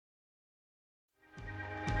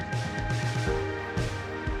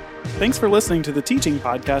Thanks for listening to the teaching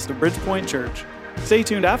podcast of BridgePointe Church. Stay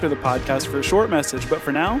tuned after the podcast for a short message, but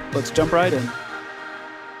for now, let's jump right in.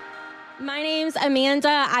 My name's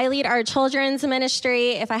Amanda. I lead our children's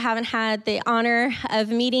ministry. If I haven't had the honor of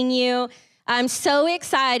meeting you, I'm so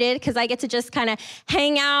excited because I get to just kind of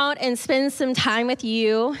hang out and spend some time with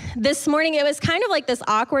you. This morning, it was kind of like this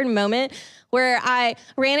awkward moment where I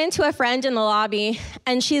ran into a friend in the lobby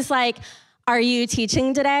and she's like, "Are you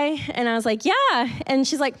teaching today?" And I was like, "Yeah." And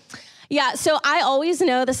she's like, "Yeah, so I always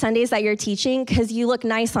know the Sundays that you're teaching because you look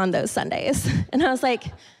nice on those Sundays." And I was like,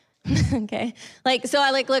 okay. So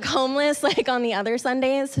I look homeless on the other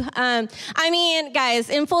Sundays. I mean, guys,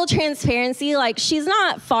 in full transparency, she's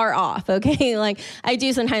not far off, okay? I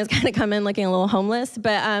do sometimes kind of come in looking a little homeless,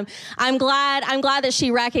 but I'm glad that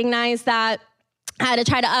she recognized that. I had to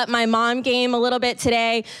try to up my mom game a little bit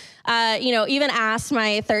today. Even asked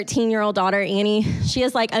my 13-year-old daughter, Annie, she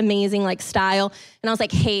has amazing style. And I was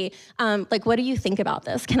like, "Hey, what do you think about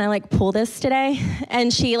this? Can I pull this today?"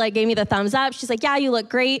 And she gave me the thumbs up. She's like, "Yeah, you look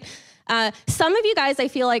great." Some of you guys, I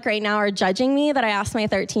feel right now are judging me that I asked my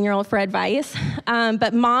 13-year-old for advice.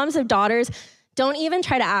 But moms of daughters, don't even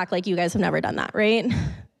try to act like you guys have never done that, right?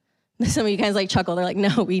 Some of you guys chuckle. They're like,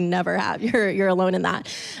 "No, we never have. You're alone in that."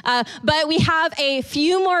 But we have a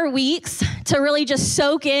few more weeks to really just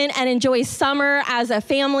soak in and enjoy summer as a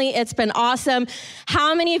family. It's been awesome.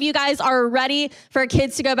 How many of you guys are ready for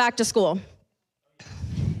kids to go back to school?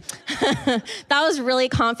 That was really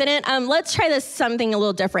confident. Let's try this something a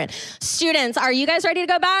little different. Students, are you guys ready to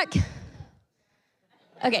go back?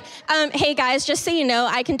 Okay. Hey guys, just so you know,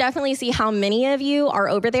 I can definitely see how many of you are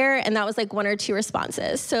over there, and that was one or two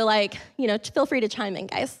responses. So feel free to chime in,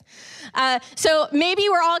 guys. So maybe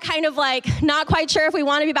we're all kind of not quite sure if we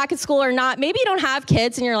want to be back at school or not. Maybe you don't have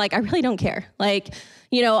kids and you're like, "I really don't care."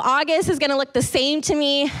 August is going to look the same to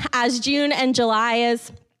me as June and July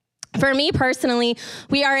is. For me personally,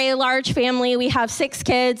 we are a large family. We have 6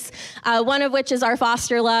 kids, one of which is our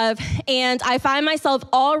foster love. And I find myself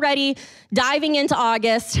already diving into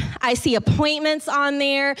August. I see appointments on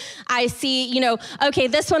there. I see, okay,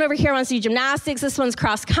 this one over here wants to do gymnastics. This one's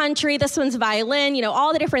cross country. This one's violin,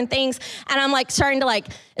 all the different things. And I'm starting to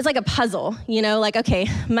it's like a puzzle, okay,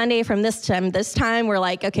 Monday from this time, we're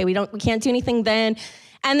okay, we can't do anything then.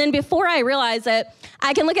 And then before I realize it,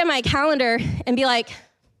 I can look at my calendar and be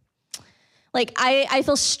I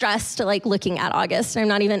feel stressed looking at August. I'm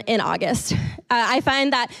not even in August. I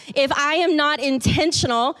find that if I am not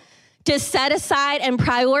intentional to set aside and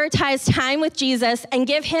prioritize time with Jesus and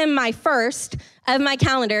give him my first of my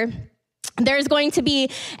calendar, there's going to be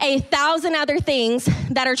 1,000 other things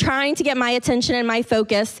that are trying to get my attention and my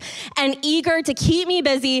focus and eager to keep me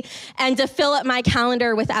busy and to fill up my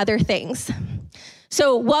calendar with other things.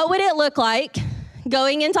 So what would it look like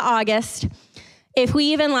going into August if we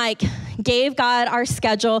even gave God our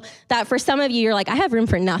schedule that for some of you, you're "I have room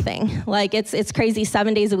for nothing." It's crazy,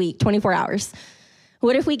 7 days a week, 24 hours.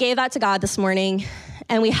 What if we gave that to God this morning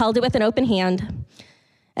and we held it with an open hand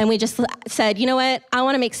and we just said, "You know what? I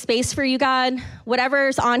want to make space for you, God.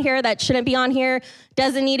 Whatever's on here that shouldn't be on here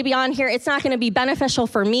doesn't need to be on here. It's not going to be beneficial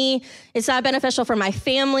for me. It's not beneficial for my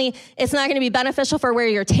family. It's not going to be beneficial for where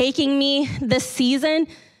you're taking me this season.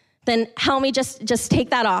 Then help me just take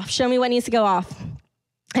that off. Show me what needs to go off."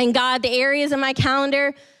 And God, the areas in my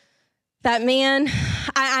calendar that, man,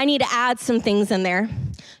 I need to add some things in there.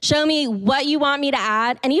 Show me what you want me to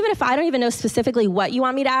add. And even if I don't even know specifically what you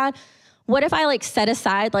want me to add, what if I set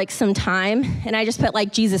aside some time and I just put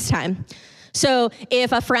Jesus time? So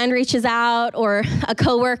if a friend reaches out or a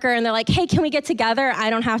coworker and they're "Hey, can we get together?" I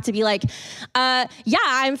don't have to be "Yeah,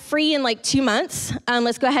 I'm free in 2 months.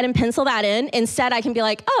 Let's go ahead and pencil that in." Instead, I can be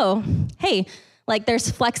 "Oh, hey,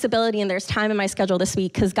 there's flexibility and there's time in my schedule this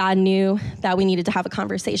week because God knew that we needed to have a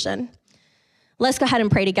conversation." Let's go ahead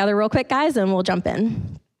and pray together real quick, guys, and we'll jump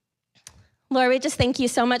in. Lord, we just thank you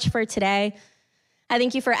so much for today. I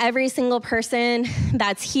thank you for every single person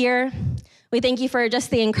that's here. We thank you for just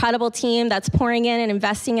the incredible team that's pouring in and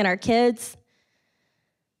investing in our kids.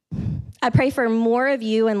 I pray for more of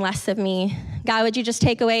you and less of me. God, would you just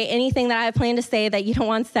take away anything that I have planned to say that you don't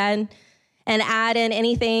want said and add in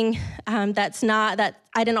anything that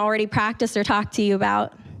I didn't already practice or talk to you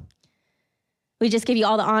about. We just give you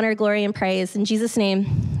all the honor, glory, and praise. In Jesus'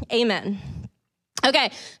 name, amen.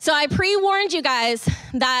 Okay, so I pre-warned you guys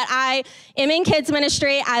that I am in kids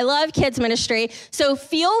ministry. I love kids ministry. So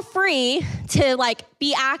feel free to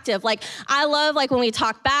be active. Like, I love like when we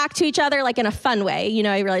talk back to each other, like in a fun way. You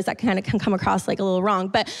know, I realize that kind of can come across like a little wrong,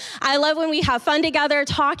 but I love when we have fun together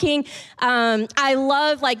talking. I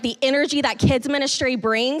love like the energy that kids ministry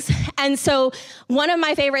brings. And so one of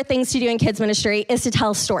my favorite things to do in kids ministry is to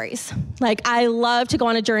tell stories. Like, I love to go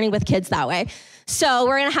on a journey with kids that way. So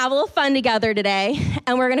we're going to have a little fun together today,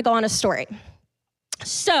 and we're going to go on a story.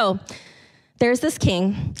 So there's this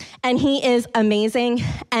king, and he is amazing,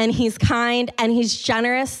 and he's kind, and he's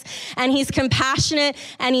generous, and he's compassionate,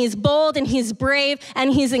 and he's bold, and he's brave,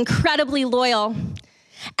 and he's incredibly loyal.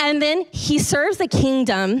 And then he serves a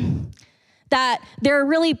kingdom that they're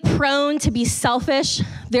really prone to be selfish.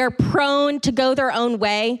 They're prone to go their own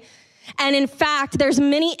way. And in fact, there's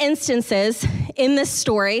many instances in this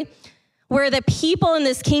story where the people in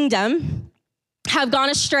this kingdom have gone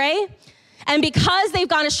astray. And because they've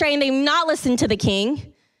gone astray and they've not listened to the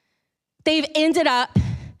king, they've ended up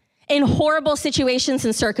in horrible situations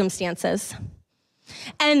and circumstances.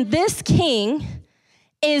 And this king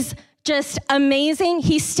is just amazing.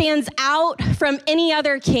 He stands out from any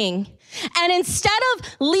other king. And instead of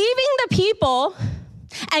leaving the people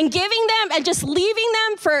and giving them and just leaving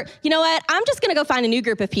them for, you know what, I'm just going to go find a new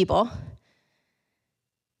group of people,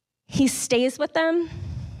 he stays with them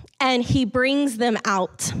and he brings them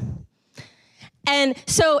out. And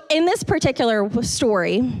so in this particular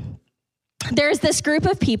story, there's this group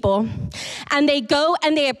of people, and they go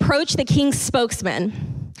and they approach the king's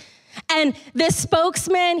spokesman. And this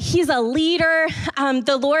spokesman, he's a leader. Guys,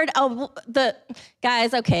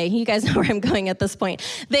 okay, you guys know where I'm going at this point.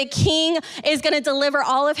 The king is going to deliver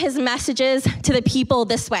all of his messages to the people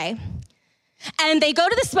this way. And they go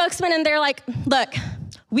to the spokesman and they're like, look,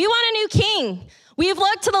 we want a new king. We've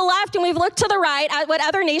looked to the left and we've looked to the right at what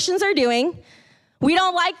other nations are doing. We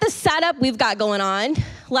don't like the setup we've got going on.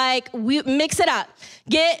 Like, we mix it up.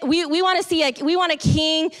 We want to see we want a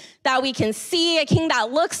king that we can see, a king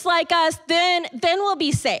that looks like us. Then we'll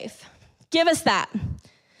be safe. Give us that.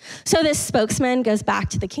 So this spokesman goes back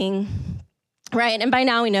to the king, right? And by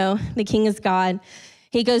now we know the king is God.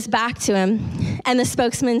 He goes back to him, and the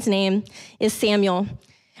spokesman's name is Samuel.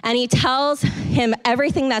 And he tells him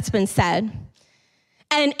everything that's been said.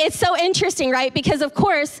 And it's so interesting, right? Because of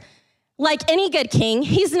course, like any good king,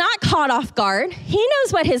 he's not caught off guard. He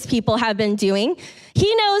knows what his people have been doing.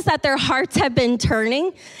 He knows that their hearts have been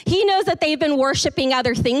turning. He knows that they've been worshiping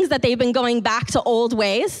other things, that they've been going back to old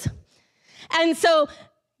ways. And so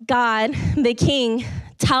God, the king,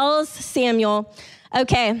 tells Samuel,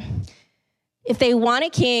 okay, if they want a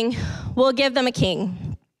king, we'll give them a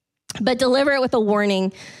king, but deliver it with a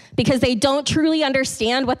warning because they don't truly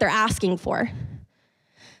understand what they're asking for.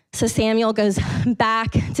 So Samuel goes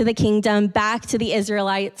back to the kingdom, back to the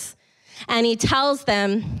Israelites, and he tells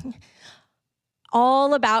them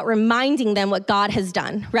all about reminding them what God has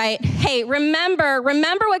done, right? Hey, remember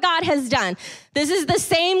what God has done. This is the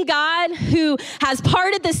same God who has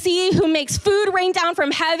parted the sea, who makes food rain down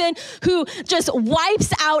from heaven, who just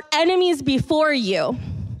wipes out enemies before you.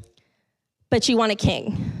 But you want a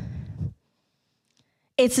king.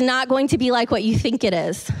 It's not going to be like what you think it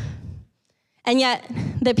is. And yet,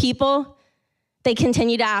 the people, they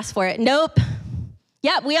continue to ask for it. Nope.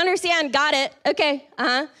 Yep, we understand. Got it. Okay.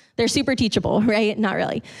 They're super teachable, right? Not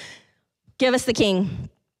really. Give us the king.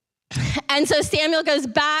 And so Samuel goes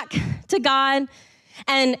back to God,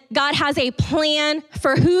 and God has a plan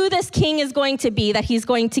for who this king is going to be that he's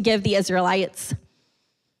going to give the Israelites.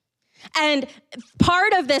 And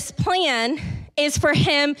part of this plan is for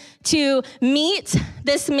him to meet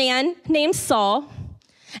this man named Saul.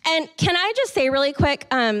 And can I just say really quick,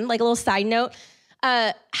 like a little side note,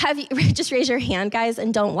 have you, just raise your hand, guys,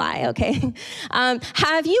 and don't lie, okay?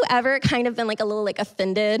 Have you ever kind of been like a little like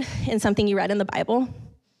offended in something you read in the Bible?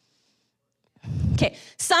 Okay,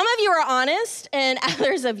 some of you are honest, and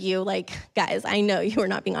others of you, like, guys, I know you were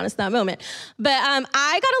not being honest in that moment. But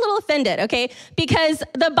I got a little offended, okay? Because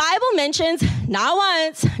the Bible mentions not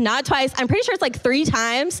once, not twice, I'm pretty sure it's like 3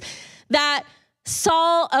 times that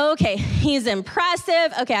Saul, okay, he's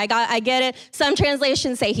impressive. Okay, I get it. Some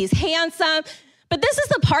translations say he's handsome. But this is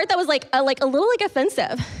the part that was like a little like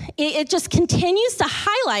offensive. It just continues to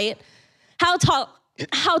highlight how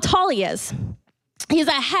tall he is. He's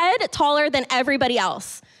a head taller than everybody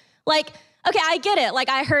else. Like, okay, I get it. Like,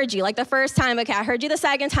 I heard you. Like, the first time, okay, I heard you the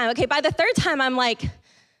second time. Okay, by the third time, I'm like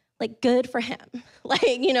good for him. Like,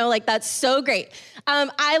 you know, like, that's so great.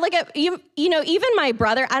 I look at, you know, even my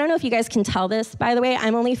brother, I don't know if you guys can tell this, by the way,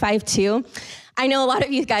 I'm only 5'2". I know a lot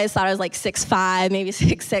of you guys thought I was like 6'5", maybe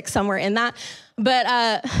 6'6", somewhere in that.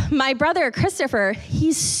 But my brother, Christopher,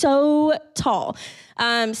 he's so tall.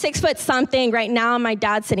 6 foot something. Right now, my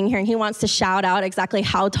dad's sitting here and he wants to shout out exactly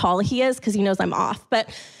how tall he is because he knows I'm off. But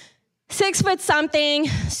 6 foot something,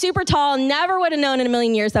 super tall, never would have known in a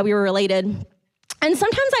million years that we were related. And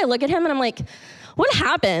sometimes I look at him and I'm like, what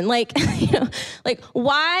happened? Like,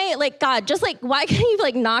 why, God, why can't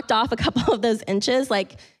you knocked off a couple of those inches?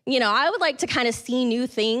 I would like to kind of see new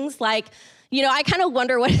things. I kind of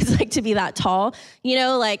wonder what it's like to be that tall,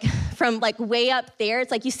 from way up there.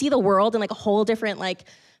 It's like you see the world in a whole different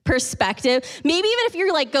perspective. Maybe even if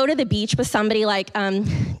you're go to the beach with somebody like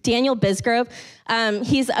Daniel Bisgrove.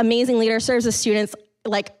 He's an amazing leader, serves with students,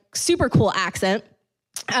 super cool accent.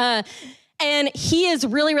 And he is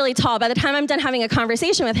really, really tall. By the time I'm done having a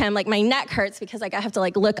conversation with him, my neck hurts because I have to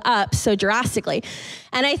look up so drastically.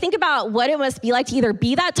 And I think about what it must be like to either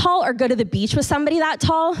be that tall or go to the beach with somebody that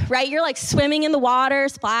tall, right? You're swimming in the water,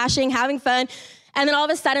 splashing, having fun. And then all of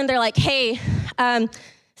a sudden they're like, hey,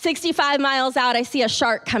 65 miles out, I see a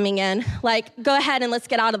shark coming in. Go ahead and let's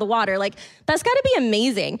get out of the water. That's gotta be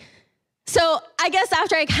amazing. So I guess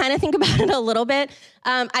after I kind of think about it a little bit,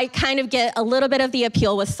 I kind of get a little bit of the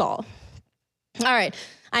appeal with Saul. All right,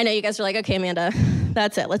 I know you guys are like, okay, Amanda,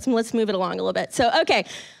 that's it. Let's move it along a little bit. So, okay,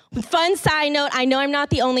 fun side note, I know I'm not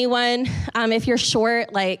the only one. If you're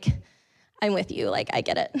short, I'm with you, I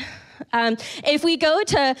get it. If we go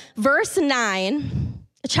to verse 9,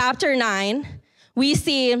 chapter 9, we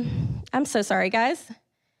see, I'm so sorry, guys.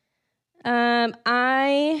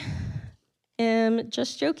 I am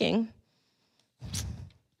just joking.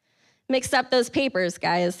 Mixed up those papers,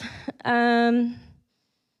 guys.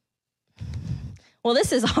 Well,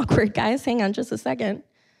 this is awkward, guys. Hang on just a second.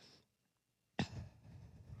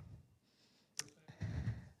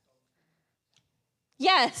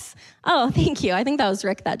 Yes. Oh, thank you. I think that was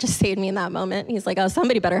Rick that just saved me in that moment. He's like, oh,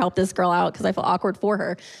 somebody better help this girl out because I feel awkward for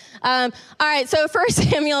her. All right, so 1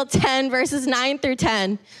 Samuel 10, verses 9 through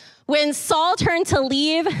 10. When Saul turned to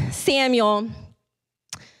leave Samuel,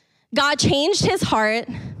 God changed his heart.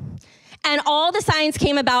 And all the signs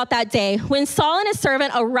came about that day. When Saul and his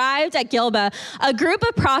servant arrived at Gilboa, a group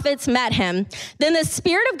of prophets met him. Then the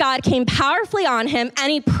Spirit of God came powerfully on him,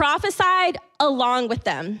 and he prophesied along with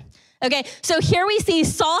them. Okay, so here we see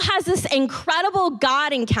Saul has this incredible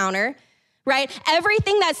God encounter, right?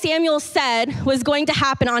 Everything that Samuel said was going to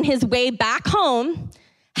happen on his way back home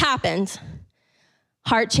happened.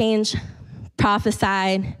 Heart change,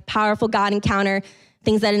 prophesied, powerful God encounter,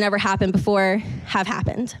 things that had never happened before have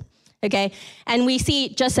happened. Okay, and we see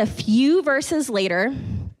just a few verses later,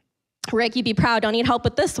 Rick, you'd be proud, don't need help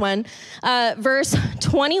with this one. Verse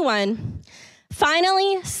 21,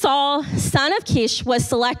 finally Saul, son of Kish, was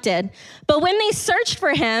selected, but when they searched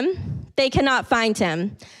for him, they could not find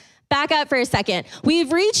him. Back up for a second.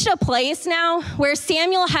 We've reached a place now where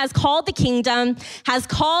Samuel has called the kingdom, has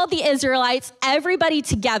called the Israelites, everybody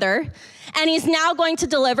together, and he's now going to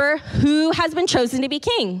deliver who has been chosen to be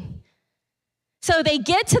king. So they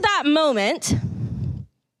get to that moment,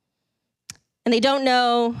 and they don't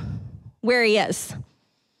know where he is.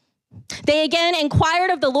 They again inquired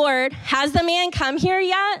of the Lord, has the man come here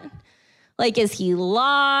yet? Is he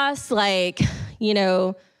lost? Was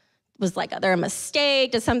there a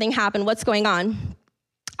mistake? Did something happen? What's going on?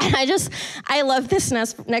 And I love this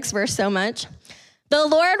next verse so much. The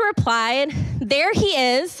Lord replied, there he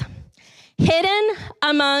is, hidden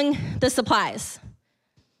among the supplies.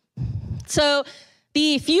 So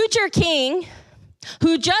the future king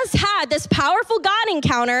who just had this powerful God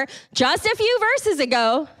encounter just a few verses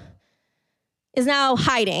ago is now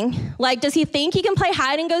hiding. Does he think he can play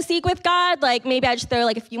hide and go seek with God? Maybe I just throw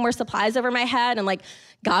a few more supplies over my head and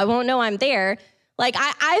God won't know I'm there.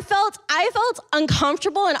 I felt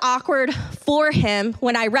uncomfortable and awkward for him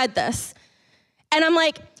when I read this. And I'm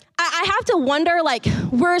I have to wonder,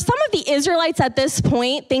 were some of the Israelites at this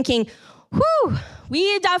point thinking, whew,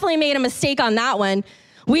 we definitely made a mistake on that one.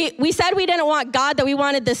 We said we didn't want God, that we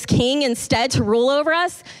wanted this king instead to rule over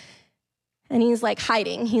us. And he's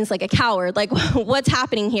hiding. He's a coward. What's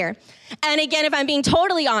happening here? And again, if I'm being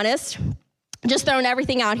totally honest, just throwing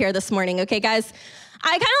everything out here this morning, okay, guys?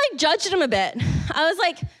 I kind of judged him a bit. I was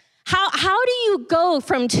how do you go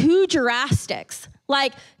from two drastics?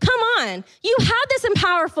 Come on. You had this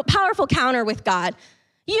powerful counter with God.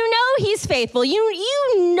 You know he's faithful.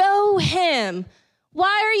 You know him.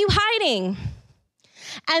 Why are you hiding?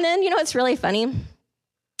 And then, it's really funny.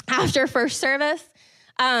 After first service,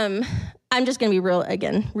 I'm just going to be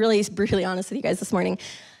really brutally honest with you guys this morning.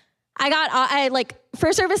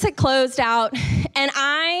 First service had closed out, and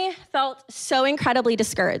I felt so incredibly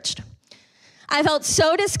discouraged. I felt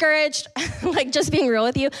so discouraged, like just being real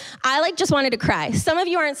with you. I like just wanted to cry. Some of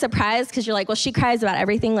you aren't surprised because you're like, well, she cries about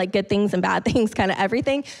everything, like good things and bad things, kind of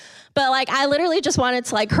everything. But like, I literally just wanted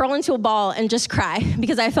to like curl into a ball and just cry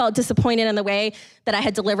because I felt disappointed in the way that I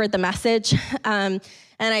had delivered the message. And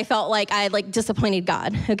I felt like I had like disappointed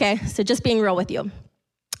God, okay? So just being real with you.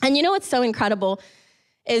 And you know what's so incredible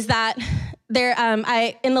is that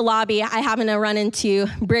in the lobby, I happened to run into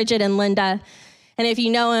Bridget and Linda. And if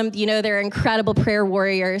you know them, you know they're incredible prayer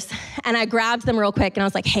warriors. And I grabbed them real quick and I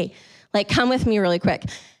was like, hey, like come with me really quick.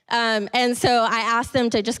 And so I asked them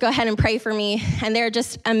to just go ahead and pray for me. And they're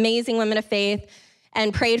just amazing women of faith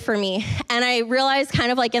and prayed for me. And I realized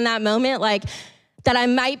kind of like in that moment, like that I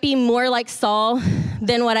might be more like Saul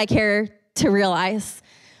than what I care to realize.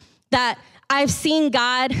 That I've seen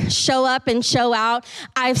God show up and show out.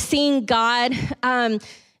 I've seen God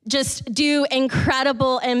just do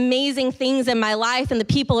incredible, amazing things in my life and the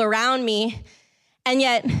people around me. And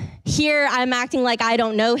yet here I'm acting like I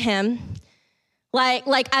don't know him.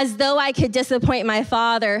 Like as though I could disappoint my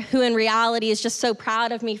Father, who in reality is just so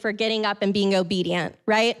proud of me for getting up and being obedient,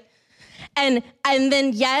 right? And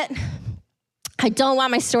then yet I don't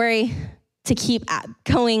want my story to keep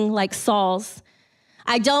going like Saul's.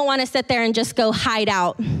 I don't want to sit there and just go hide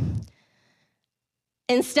out.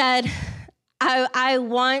 Instead, I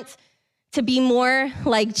want to be more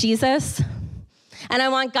like Jesus. And I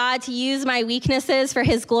want God to use my weaknesses for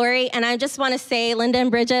his glory. And I just want to say, Linda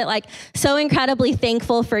and Bridget, like so incredibly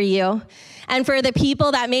thankful for you. And for the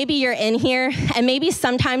people that maybe you're in here, and maybe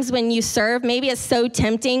sometimes when you serve, maybe it's so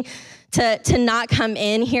tempting to not come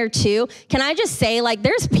in here too. Can I just say, like,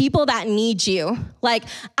 there's people that need you. Like,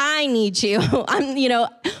 I need you.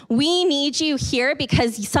 We need you here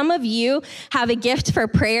because some of you have a gift for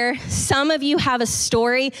prayer. Some of you have a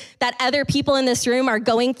story that other people in this room are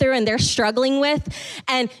going through and they're struggling with.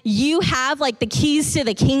 And you have like the keys to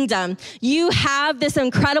the kingdom. You have this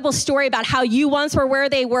incredible story about how you once were where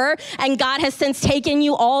they were and God has since taken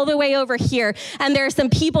you all the way over here. And there are some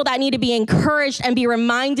people that need to be encouraged and be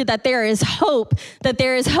reminded that there is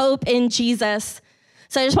hope in Jesus.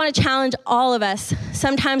 So I just want to challenge all of us.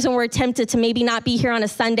 Sometimes when we're tempted to maybe not be here on a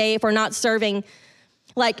Sunday, if we're not serving,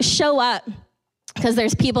 like show up because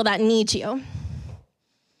there's people that need you.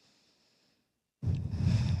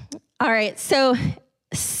 All right, so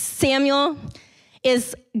Samuel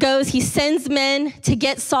he sends men to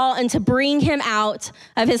get Saul and to bring him out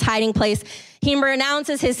of his hiding place. He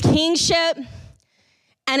renounces his kingship,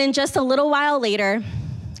 and in just a little while later,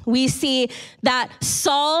 we see that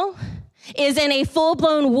Saul is in a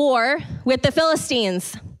full-blown war with the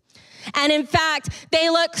Philistines. And in fact, they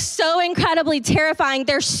look so incredibly terrifying.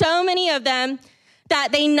 There's so many of them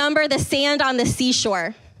that they number the sand on the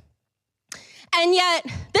seashore. And yet,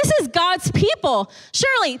 this is God's people.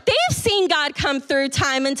 Surely, they've seen God come through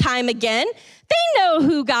time and time again. They know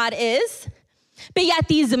who God is. But yet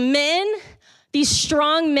these men, these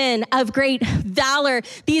strong men of great valor,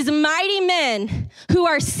 these mighty men who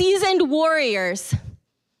are seasoned warriors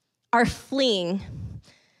are fleeing,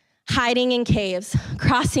 hiding in caves,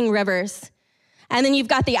 crossing rivers. And then you've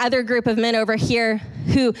got the other group of men over here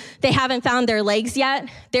who they haven't found their legs yet.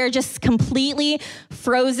 They're just completely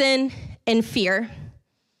frozen in fear.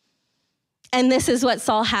 And this is what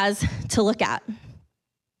Saul has to look at.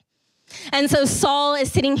 And so Saul is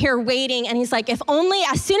sitting here waiting, and he's like, if only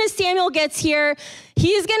as soon as Samuel gets here,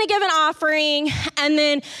 he's going to give an offering, and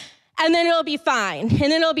then it'll be fine. And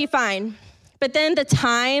then it'll be fine. But then the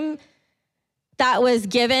time that was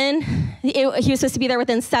given, he was supposed to be there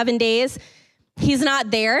within 7 days. He's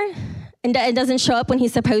not there, and it doesn't show up when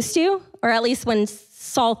he's supposed to, or at least when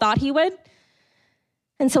Saul thought he would.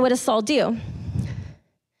 And so what does Saul do?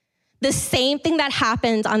 The same thing that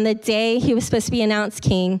happened on the day he was supposed to be announced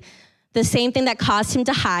king, the same thing that caused him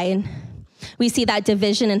to hide, we see that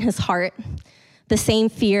division in his heart, the same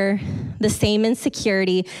fear, the same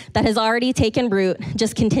insecurity that has already taken root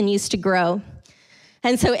just continues to grow.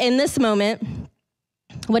 And so in this moment,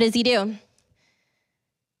 what does he do?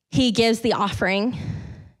 He gives the offering.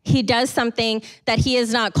 He does something that he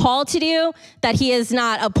is not called to do, that he is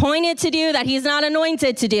not appointed to do, that he's not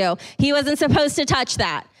anointed to do. He wasn't supposed to touch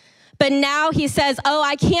that. But now he says, oh,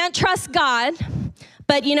 I can't trust God,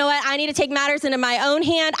 but you know what? I need to take matters into my own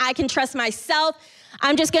hand. I can trust myself.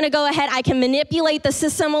 I'm just going to go ahead. I can manipulate the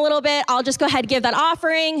system a little bit. I'll just go ahead and give that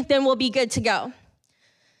offering. Then we'll be good to go.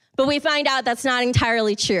 But we find out that's not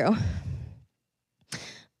entirely true.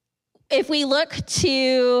 If we look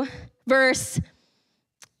to verse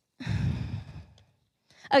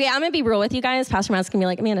Okay, I'm gonna be real with you guys. Pastor Matt's gonna be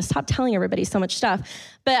like, Amanda, stop telling everybody so much stuff.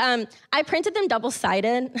 But I printed them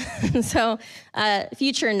double-sided, so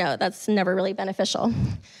future note, that's never really beneficial.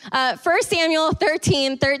 1 Samuel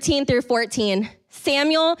 13 through 14.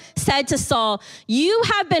 Samuel said to Saul, "You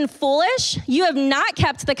have been foolish. You have not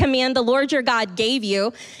kept the command the Lord your God gave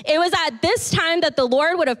you. It was at this time that the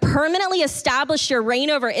Lord would have permanently established your reign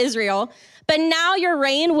over Israel, but now your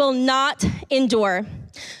reign will not endure.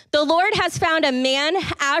 The Lord has found a man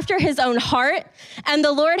after his own heart, and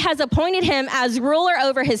the Lord has appointed him as ruler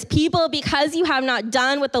over his people because you have not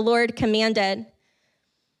done what the Lord commanded."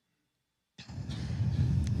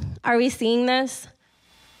 Are we seeing this?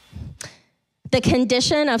 The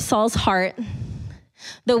condition of Saul's heart,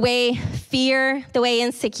 the way fear, the way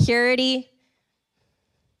insecurity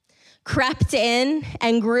crept in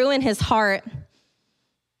and grew in his heart.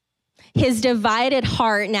 His divided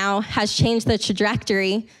heart now has changed the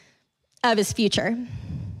trajectory of his future.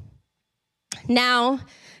 Now,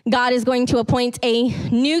 God is going to appoint a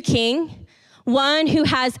new king, one who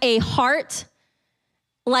has a heart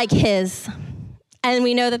like his. And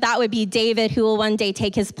we know that that would be David, who will one day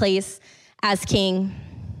take his place as king.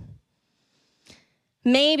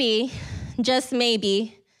 Maybe, just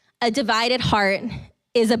maybe, a divided heart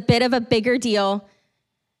is a bit of a bigger deal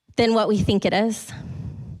than what we think it is.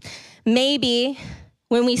 Maybe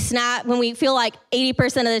when we feel like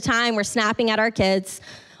 80% of the time we're snapping at our kids,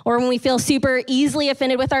 or when we feel super easily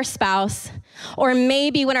offended with our spouse, or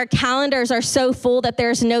maybe when our calendars are so full that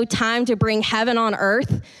there's no time to bring heaven on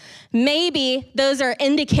earth, maybe those are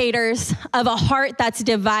indicators of a heart that's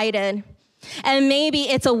divided. And maybe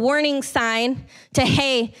it's a warning sign to,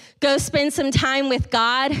 hey, go spend some time with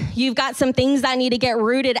God. You've got some things that need to get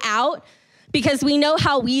rooted out, because we know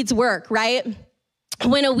how weeds work, right?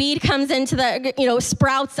 When a weed comes into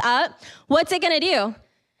sprouts up, what's it gonna do?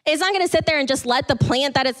 It's not gonna sit there and just let the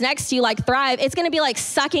plant that it's next to like thrive. It's gonna be like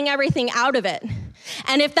sucking everything out of it.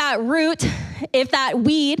 And if that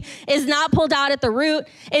weed is not pulled out at the root,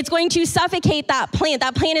 it's going to suffocate that plant.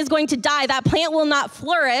 That plant is going to die. That plant will not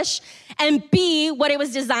flourish and be what it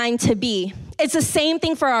was designed to be. It's the same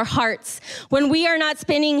thing for our hearts. When we are not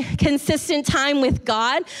spending consistent time with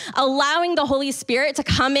God, allowing the Holy Spirit to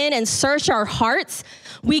come in and search our hearts,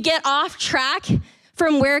 we get off track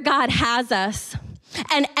from where God has us.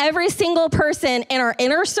 And every single person in our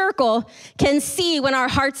inner circle can see when our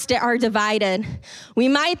hearts are divided. We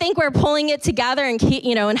might think we're pulling it together and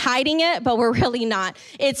and hiding it, but we're really not.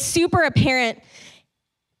 It's super apparent.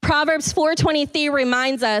 Proverbs 4:23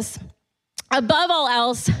 reminds us, above all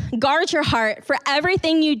else, guard your heart, for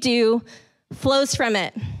everything you do flows from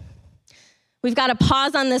it. We've got to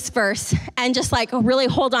pause on this verse and just really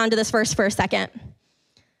hold on to this verse for a second.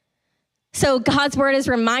 So God's word is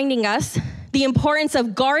reminding us the importance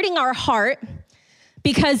of guarding our heart,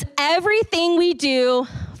 because everything we do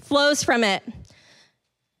flows from it.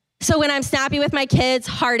 So when I'm snappy with my kids,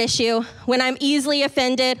 heart issue. When I'm easily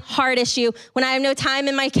offended, heart issue. When I have no time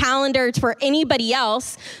in my calendar for anybody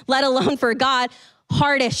else, let alone for God,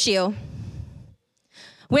 heart issue.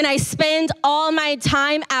 When I spend all my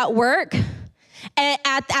time at work,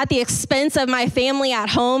 at the expense of my family at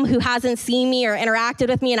home who hasn't seen me or interacted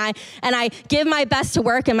with me, and I give my best to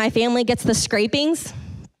work and my family gets the scrapings,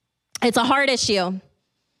 it's a heart issue.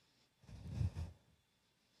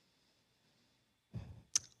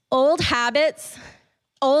 Old habits,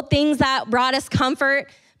 old things that brought us comfort,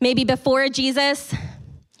 maybe before Jesus,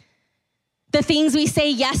 the things we say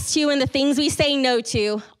yes to and the things we say no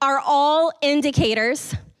to are all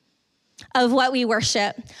indicators of what we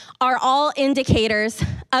worship, are all indicators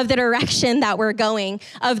of the direction that we're going,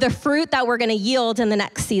 of the fruit that we're gonna yield in the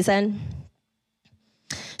next season.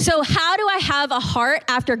 So how do I have a heart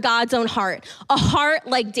after God's own heart? A heart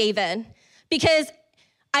like David? Because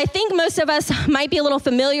I think most of us might be a little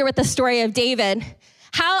familiar with the story of David.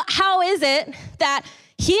 How is it that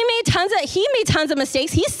he made tons of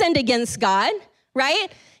mistakes? He sinned against God, right?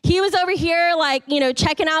 He was over here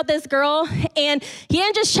checking out this girl, and he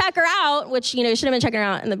didn't just check her out, which, should have been checking her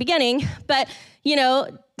out in the beginning, but, I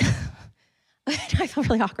feel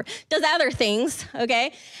really awkward, does other things,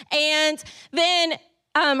 okay? And then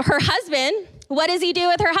her husband, what does he do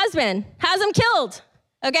with her husband? Has him killed,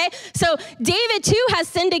 okay? So David too has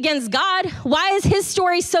sinned against God. Why is his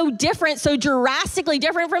story so different, so drastically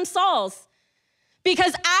different from Saul's?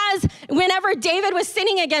 Because whenever David was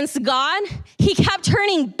sinning against God, he kept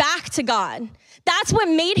turning back to God. That's what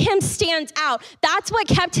made him stand out. That's what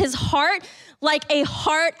kept his heart like a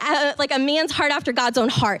man's heart after God's own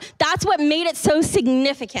heart. That's what made it so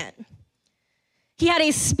significant. He had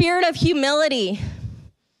a spirit of humility.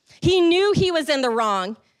 He knew he was in the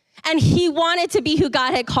wrong. And he wanted to be who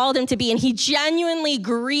God had called him to be, and he genuinely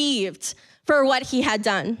grieved for what he had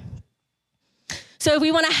done. So if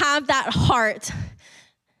we want to have that heart,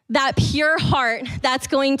 that pure heart that's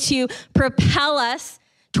going to propel us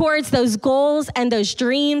towards those goals and those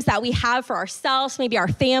dreams that we have for ourselves, maybe our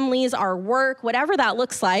families, our work, whatever that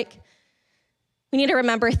looks like, we need to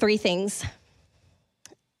remember 3 things.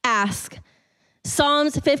 Ask.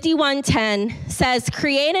 Psalms 51:10 says,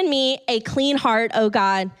 "Create in me a clean heart, O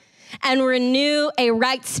God, and renew a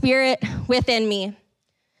right spirit within me."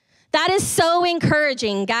 That is so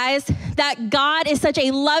encouraging, guys, that God is such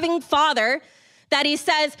a loving Father that he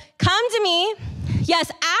says, come to me, yes,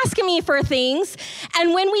 ask me for things.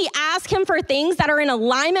 And when we ask him for things that are in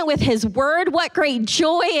alignment with his word, what great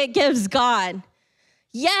joy it gives God.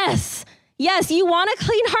 Yes, you want a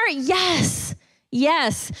clean heart?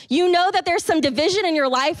 Yes. You know that there's some division in your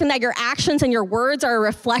life and that your actions and your words are a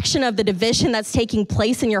reflection of the division that's taking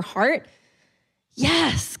place in your heart?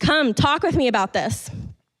 Yes, come talk with me about this.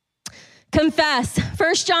 Confess.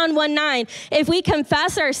 1 John 1:9. If we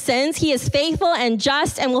confess our sins, he is faithful and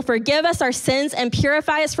just and will forgive us our sins and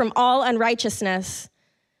purify us from all unrighteousness.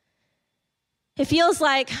 It feels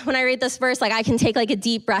like when I read this verse, like I can take like a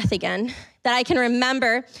deep breath again, that I can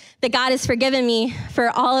remember that God has forgiven me for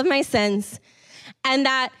all of my sins, and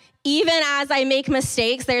that even as I make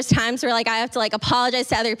mistakes, there's times where like I have to like apologize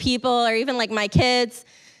to other people or even like my kids.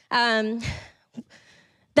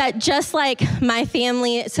 That just like my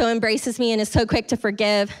family so embraces me and is so quick to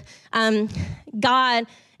forgive, God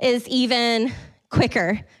is even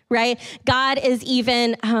quicker, right? God is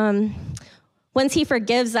even, once he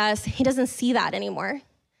forgives us, he doesn't see that anymore.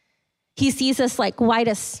 He sees us like white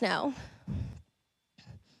as snow.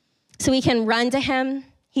 So we can run to him.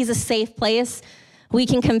 He's a safe place. We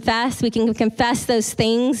can confess those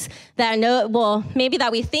things that maybe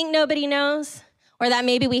that we think nobody knows, or that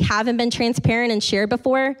maybe we haven't been transparent and shared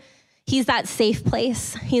before. He's that safe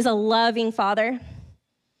place. He's a loving Father.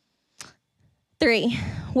 3,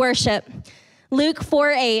 worship. Luke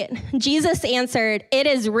 4:8, Jesus answered, "It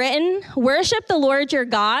is written, worship the Lord your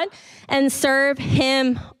God and serve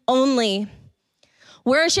him only."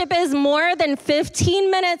 Worship is more than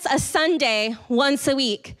 15 minutes a Sunday once a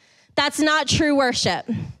week. That's not true worship.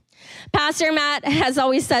 Pastor Matt has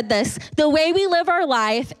always said this: the way we live our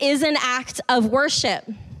life is an act of worship.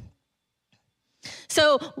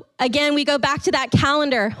 So again, we go back to that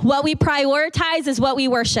calendar. What we prioritize is what we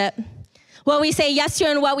worship. What we say yes to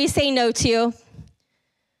and what we say no to.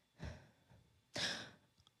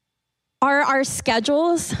 Are our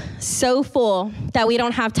schedules so full that we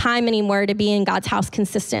don't have time anymore to be in God's house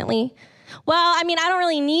consistently? Well, I don't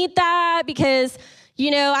really need that because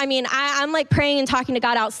I'm like praying and talking to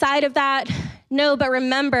God outside of that. No, but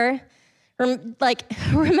remember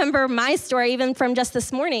my story even from just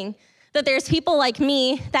this morning, that there's people like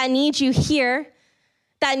me that need you here,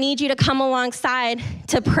 that need you to come alongside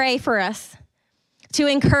to pray for us, to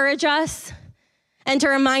encourage us, and to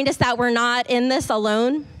remind us that we're not in this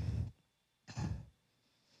alone.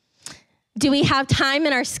 Do we have time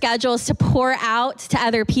in our schedules to pour out to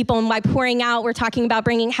other people? And by pouring out, we're talking about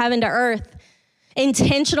bringing heaven to earth.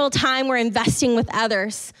 Intentional time we're investing with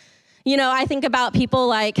others. I think about people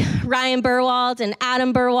like Ryan Burwald and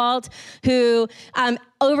Adam Burwald, who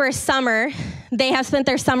over summer, they have spent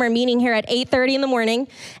their summer meeting here at 8:30 in the morning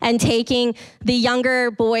and taking the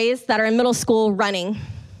younger boys that are in middle school running.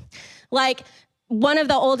 Like one of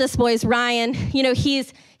the oldest boys, Ryan,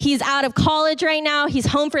 he's out of college right now. He's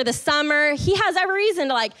home for the summer. He has every reason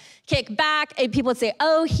to kick back. And people would say,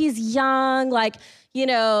 oh, he's young.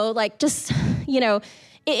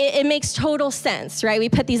 It makes total sense, right? We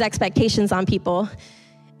put these expectations on people.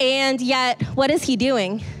 And yet, what is he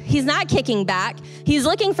doing? He's not kicking back. He's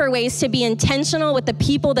looking for ways to be intentional with the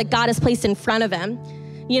people that God has placed in front of him.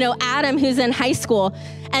 Adam, who's in high school.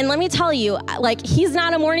 And let me tell you, he's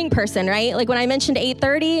not a morning person, right? When I mentioned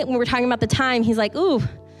 8:30, when we're talking about the time, he's like, ooh,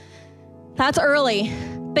 that's early.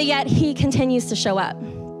 But yet, he continues to show up.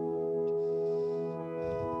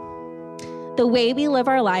 The way we live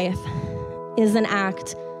our life is an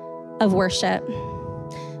act of worship.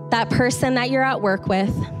 That person that you're at work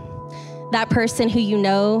with, that person who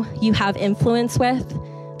you have influence with,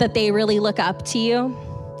 that they really look up to you.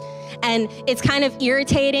 And it's kind of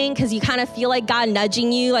irritating because you kind of feel like God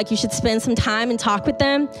nudging you, like you should spend some time and talk with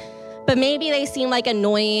them. But maybe they seem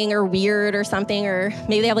annoying or weird or something, or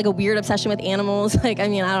maybe they have a weird obsession with animals. I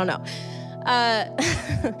don't know.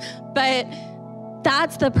 But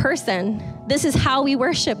that's the person. This is how we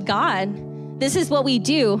worship God. This is what we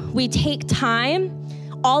do. We take time,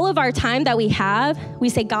 all of our time that we have, we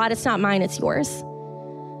say, God, it's not mine, it's yours.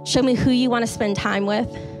 Show me who you want to spend time with.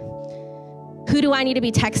 Who do I need to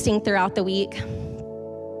be texting throughout the week?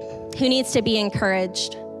 Who needs to be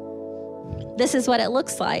encouraged? This is what it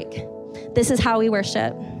looks like. This is how we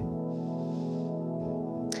worship.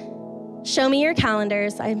 Show me your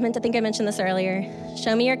calendars. I think I mentioned this earlier.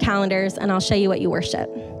 Show me your calendars and I'll show you what you worship.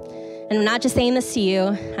 And I'm not just saying this to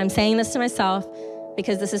you. I'm saying this to myself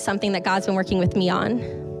because this is something that God's been working with me on.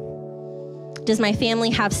 Does my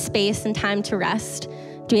family have space and time to rest?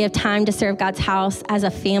 Do we have time to serve God's house as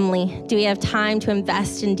a family? Do we have time to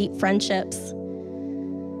invest in deep friendships?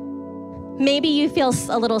 Maybe you feel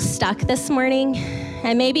a little stuck this morning,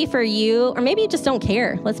 and maybe for you, or maybe you just don't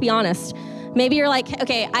care, let's be honest. Maybe you're like,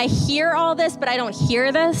 okay, I hear all this, but I don't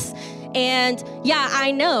hear this. And yeah,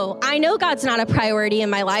 I know God's not a priority in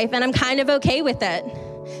my life, and I'm kind of okay with it.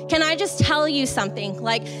 Can I just tell you something?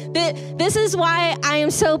 Like, this is why I am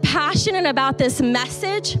so passionate about this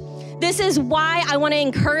message. This is why I want to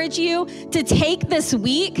encourage you to take this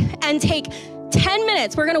week and take 10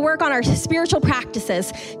 minutes. We're going to work on our spiritual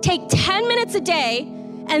practices. Take 10 minutes a day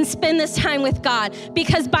and spend this time with God.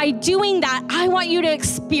 Because by doing that, I want you to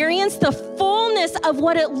experience the fullness of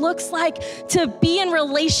what it looks like to be in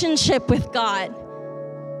relationship with God.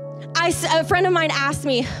 A friend of mine asked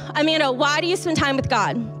me, Amanda, why do you spend time with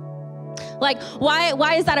God? Like,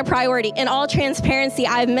 why is that a priority? In all transparency,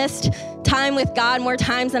 I've missed time with God more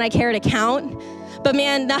times than I care to count. But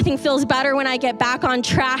man, nothing feels better when I get back on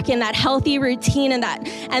track in that healthy routine and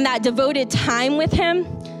that devoted time with him.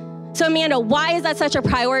 So Amanda, why is that such a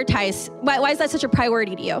why is that such a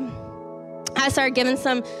priority to you? I started giving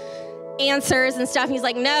some answers and stuff. And he's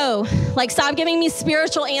like, no, like stop giving me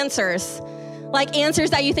spiritual answers. Like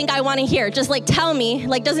answers that you think I want to hear. Just like tell me,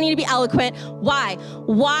 like doesn't need to be eloquent. Why?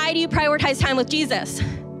 Why do you prioritize time with Jesus?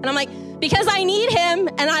 And I'm like, because I need him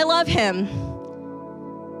and I love him.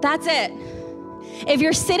 That's it. If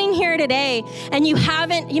you're sitting here today and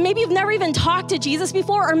maybe you've never even talked to Jesus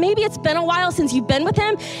before, or maybe it's been a while since you've been with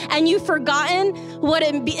him and you've forgotten what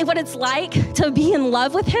it's like to be in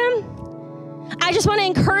love with him, I just want to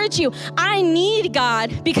encourage you. I need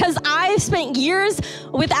God because I've spent years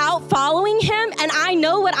without following him, and I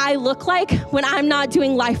know what I look like when I'm not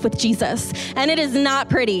doing life with Jesus, and it is not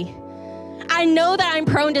pretty. I know that I'm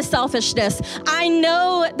prone to selfishness. I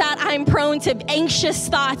know that I'm prone to anxious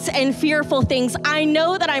thoughts and fearful things. I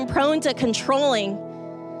know that I'm prone to controlling.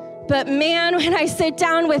 But man, when I sit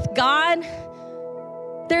down with God,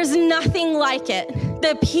 there's nothing like it.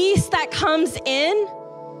 The peace that comes in,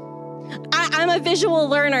 I'm a visual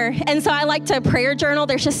learner, and so I like to prayer journal.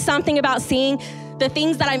 There's just something about seeing the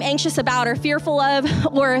things that I'm anxious about or fearful of,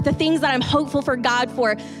 or the things that I'm hopeful for God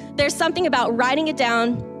for. There's something about writing it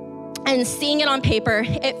down and seeing it on paper.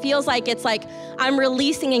 It feels like it's like I'm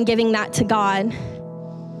releasing and giving that to God.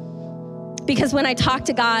 Because when I talk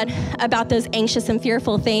to God about those anxious and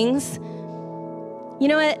fearful things, you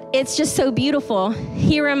know what? It's just so beautiful.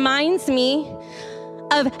 He reminds me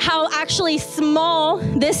of how actually small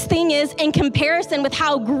this thing is in comparison with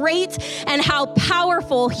how great and how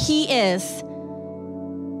powerful he is.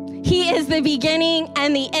 He is the beginning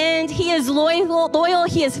and the end. He is loyal.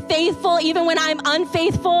 He is faithful even when I'm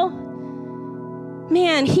unfaithful.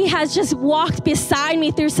 Man, he has just walked beside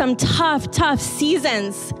me through some tough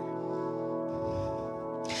seasons.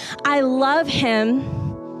 I love him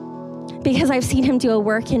because I've seen him do a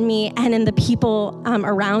work in me and in the people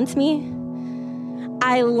around me.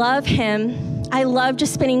 I love him. I love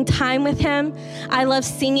just spending time with him. I love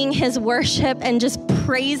singing his worship and just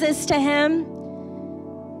praises to him.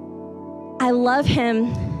 I love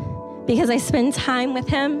him because I spend time with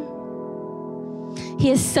him. He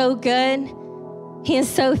is so good. He is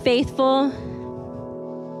so faithful.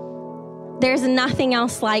 There's nothing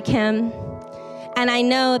else like him. And I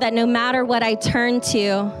know that no matter what I turn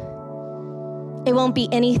to, it won't be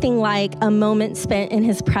anything like a moment spent in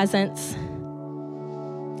his presence.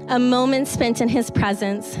 A moment spent in his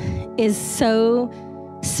presence is so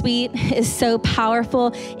sweet, is so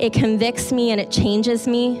powerful. It convicts me and it changes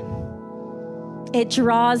me. It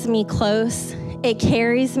draws me close. It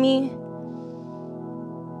carries me.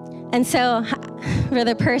 And so for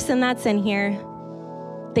the person that's in here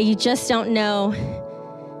that you just don't know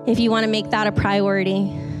if you want to make that a priority,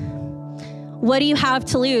 what do you have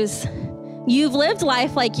to lose? You've lived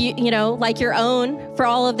life like like your own for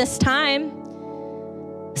all of this time.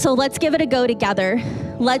 So let's give it a go together.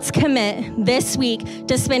 Let's commit this week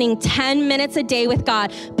to spending 10 minutes a day with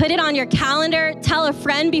God. Put it on your calendar. Tell a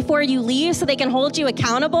friend before you leave so they can hold you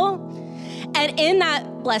accountable. And in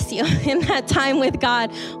that, bless you, in that time with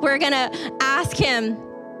God, we're going to ask him,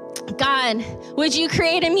 God, would you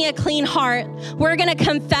create in me a clean heart? We're going to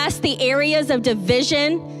confess the areas of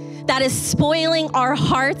division that is spoiling our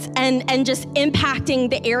hearts and just impacting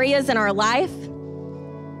the areas in our life.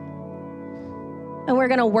 And we're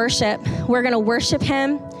gonna worship. We're gonna worship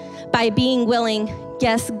him by being willing.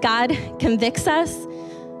 Yes, God convicts us,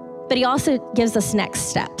 but he also gives us next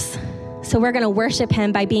steps. So we're gonna worship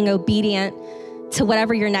him by being obedient to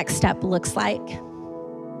whatever your next step looks like.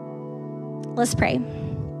 Let's pray.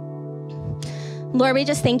 Lord, we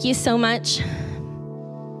just thank you so much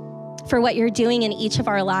for what you're doing in each of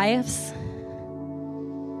our lives.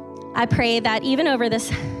 I pray that even over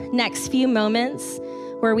this next few moments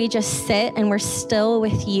where we just sit and we're still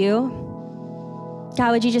with you,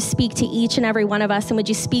 God, would you just speak to each and every one of us, and would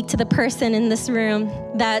you speak to the person in this room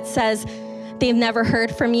that says they've never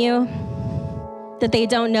heard from you, that they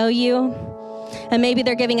don't know you, and maybe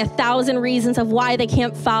they're giving 1,000 reasons of why they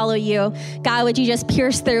can't follow you. God, would you just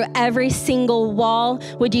pierce through every single wall?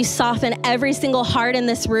 Would you soften every single heart in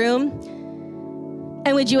this room?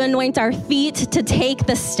 And would you anoint our feet to take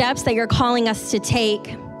the steps that you're calling us to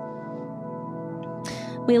take?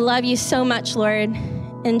 We love you so much, Lord.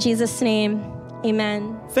 In Jesus' name,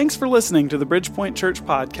 amen. Thanks for listening to the BridgePointe Church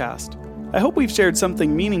podcast. I hope we've shared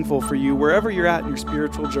something meaningful for you wherever you're at in your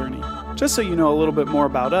spiritual journey. Just so you know a little bit more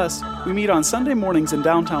about us, we meet on Sunday mornings in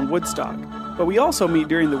downtown Woodstock, but we also meet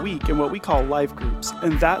during the week in what we call life groups,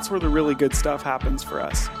 and that's where the really good stuff happens for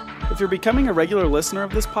us. If you're becoming a regular listener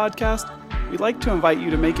of this podcast, we'd like to invite you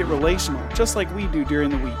to make it relational, just like we do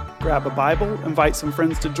during the week. Grab a Bible, invite some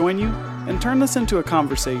friends to join you, and turn this into a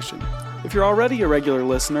conversation. If you're already a regular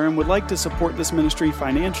listener and would like to support this ministry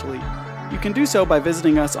financially, you can do so by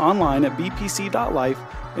visiting us online at bpc.life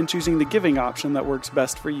and choosing the giving option that works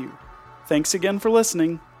best for you. Thanks again for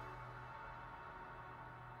listening.